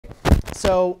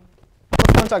So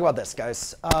let's go and talk about this,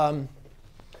 guys.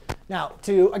 Now,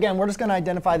 again, we're just going to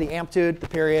identify the amplitude, the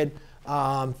period,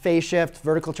 phase shift,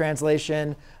 vertical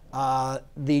translation,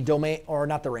 the domain, or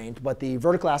not the range, but the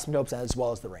vertical asymptotes as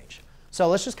well as the range. So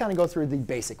let's just kind of go through the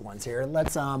basic ones here.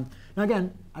 Let's now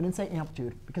again, I didn't say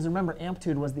amplitude, because remember,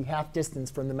 amplitude was the half distance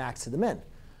from the max to the min.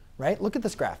 Right? Look at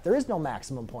this graph. There is no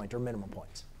maximum point or minimum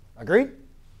point. Agreed?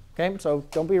 OK, so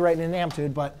don't be writing in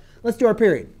amplitude, but let's do our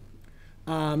period.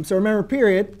 So remember,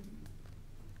 period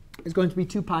is going to be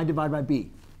 2 pi divided by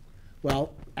b.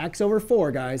 Well, x over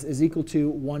 4, guys, is equal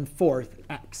to 1/4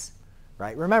 x.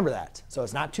 Right? Remember that. So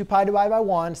it's not 2 pi divided by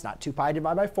 1. It's not 2 pi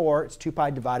divided by 4. It's 2 pi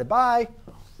divided by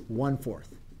 1/4.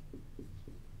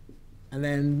 And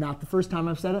then not the first time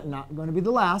I've said it, not going to be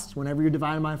the last. Whenever you're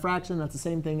dividing by a fraction, that's the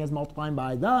same thing as multiplying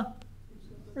by the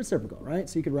reciprocal, right?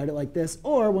 So you could write it like this.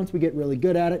 Or once we get really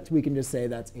good at it, we can just say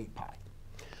that's 8 pi.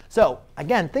 So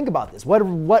again, think about this.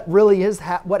 What really is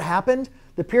what happened?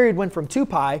 The period went from 2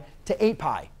 pi to 8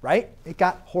 pi, right? It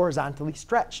got horizontally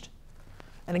stretched.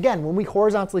 And again, when we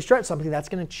horizontally stretch something, that's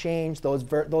going to change those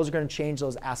are going to change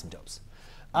those asymptotes.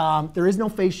 There is no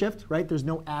phase shift, right? There's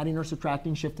no adding or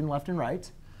subtracting, shifting left and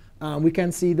right. We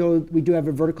can see, though, we do have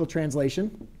a vertical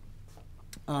translation,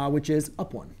 which is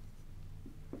up 1.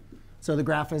 So the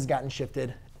graph has gotten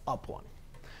shifted up 1.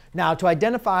 Now, to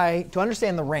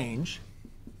understand the range,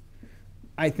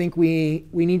 I think we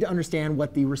need to understand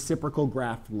what the reciprocal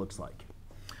graph looks like.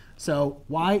 So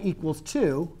y equals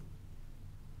 2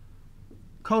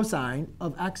 cosine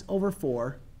of x over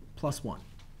 4 plus 1.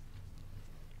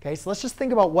 OK, so let's just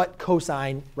think about what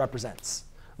cosine represents.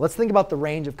 Let's think about the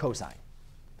range of cosine.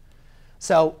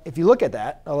 So if you look at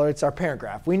that, although it's our parent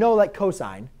graph, we know that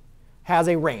cosine has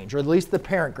a range, or at least the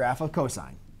parent graph of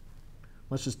cosine.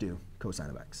 Let's just do cosine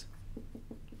of x.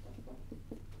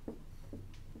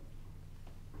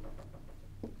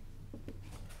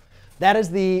 That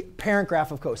is the parent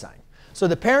graph of cosine. So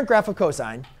the parent graph of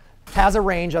cosine has a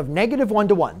range of -1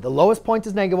 to 1. The lowest point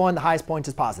is -1. The highest point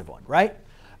is +1, right?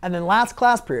 And then last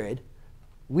class period,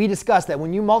 we discussed that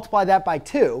when you multiply that by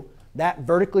 2, that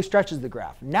vertically stretches the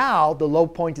graph. Now the low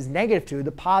point is -2.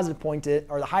 The positive point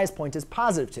or the highest point is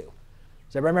 +2.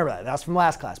 So remember that. That's from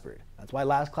last class period. That's why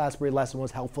last class period lesson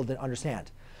was helpful to understand.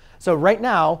 So right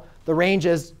now, the range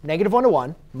is -1 to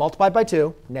 1, multiplied by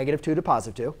 2, -2 to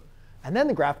 +2. And then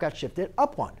the graph got shifted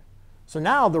up 1. So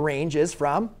now the range is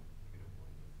from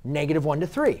 -1 to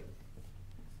 3.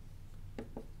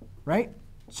 Right?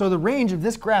 So the range of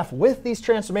this graph with these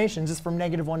transformations is from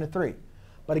 -1 to 3.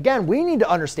 But again, we need to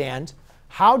understand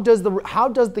how does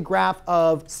the graph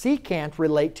of secant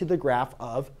relate to the graph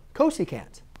of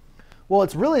cosecant? Well,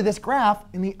 it's really this graph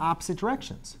in the opposite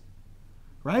directions,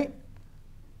 right?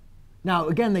 Now,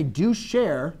 again, they do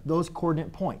share those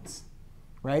coordinate points,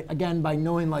 right? Again, by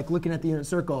knowing, like looking at the unit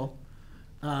circle,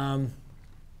 like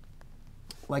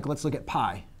let's look at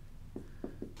pi,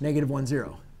 -1,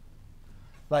 0.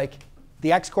 Like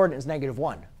the x coordinate is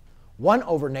 -1. 1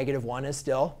 over -1 is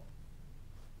still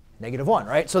 -1,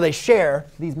 right? So they share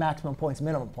these maximum points,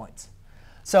 minimum points.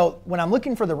 So when I'm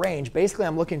looking for the range, basically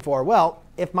I'm looking for, well,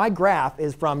 if my graph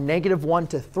is from -1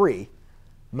 to 3,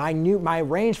 my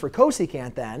range for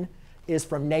cosecant then is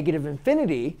from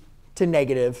 -infinity to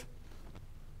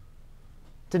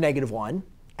 -1,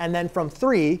 and then from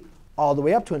 3 all the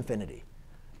way up to infinity.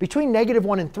 Between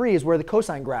 -1 and 3 is where the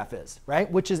cosine graph is,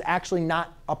 right? Which is actually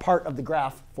not a part of the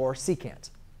graph for secant.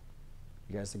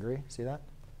 You guys agree? See that?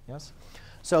 Yes?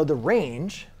 So the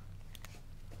range,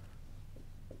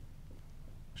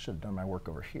 should have done my work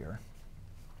over here.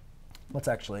 Let's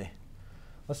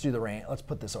do the range. Let's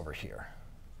put this over here.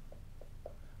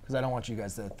 Because I don't want you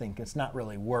guys to think it's not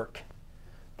really work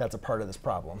that's a part of this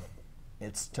problem.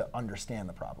 It's to understand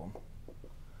the problem.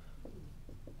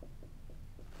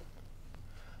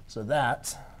 So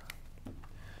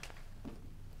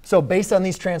based on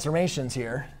these transformations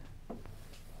here,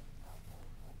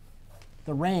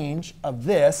 the range of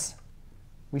this,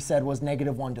 we said, was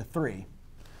 -1 to 3.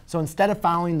 So instead of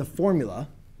following the formula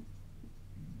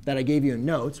that I gave you in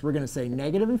notes, we're going to say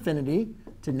 -infinity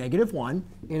to -1.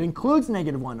 It includes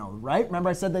 -1 over, right? Remember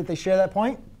I said that they share that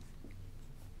point?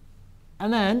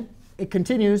 And then it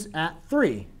continues at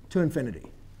 3 to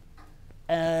infinity.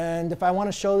 And if I want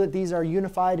to show that these are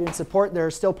unified in support, they're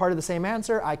still part of the same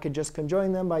answer, I could just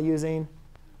conjoin them by using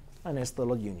a nice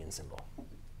little union symbol.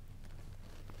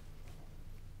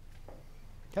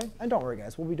 OK? And don't worry,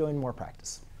 guys. We'll be doing more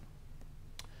practice.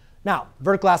 Now,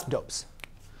 vertical asymptotes.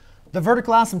 The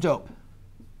vertical asymptote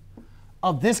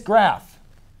of this graph,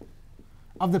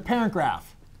 of the parent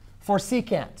graph for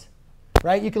secant,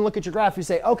 right? You can look at your graph. You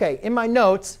say, OK, in my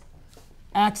notes,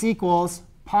 x equals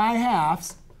pi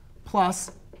halves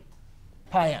plus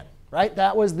pi n, right?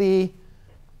 That was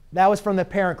from the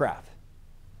parent graph.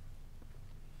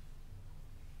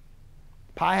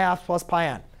 Pi halves plus pi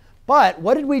n. But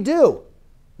what did we do?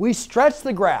 We stretched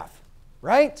the graph,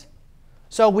 right?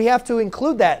 So we have to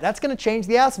include that. That's going to change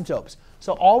the asymptotes.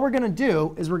 So all we're going to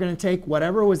do is we're going to take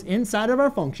whatever was inside of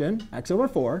our function, x over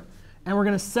 4, and we're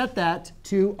going to set that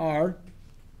to our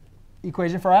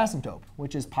equation for our asymptote,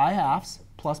 which is pi halves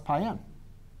plus pi n.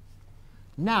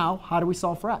 Now, how do we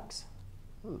solve for x?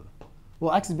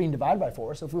 Well, x is being divided by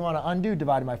 4. So if we want to undo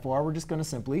divided by 4, we're just going to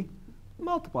simply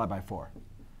multiply by 4.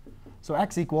 So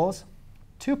x equals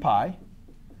 2 pi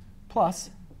plus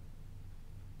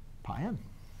pi n.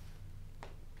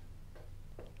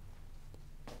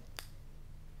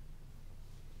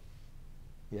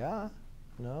 Yeah?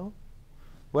 No?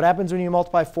 What happens when you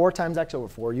multiply 4 times x over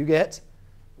 4? You get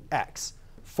x.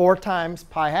 4 times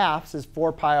pi halves is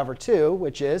 4 pi over 2,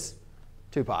 which is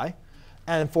 2 pi.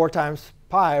 And then 4 times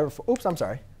pi over 4, oops, I'm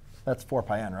sorry. That's 4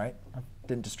 pi n, right? I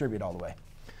didn't distribute all the way.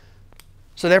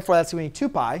 So therefore, that's going to be 2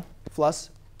 pi plus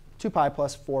 2 pi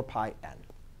plus 4 pi n.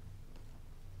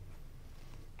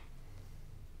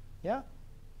 Yeah?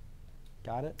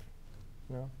 Got it?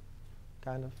 No?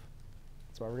 Kind of?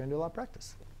 That's why we're going to do a lot of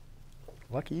practice.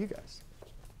 Lucky you guys.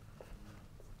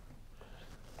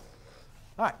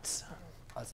 All right.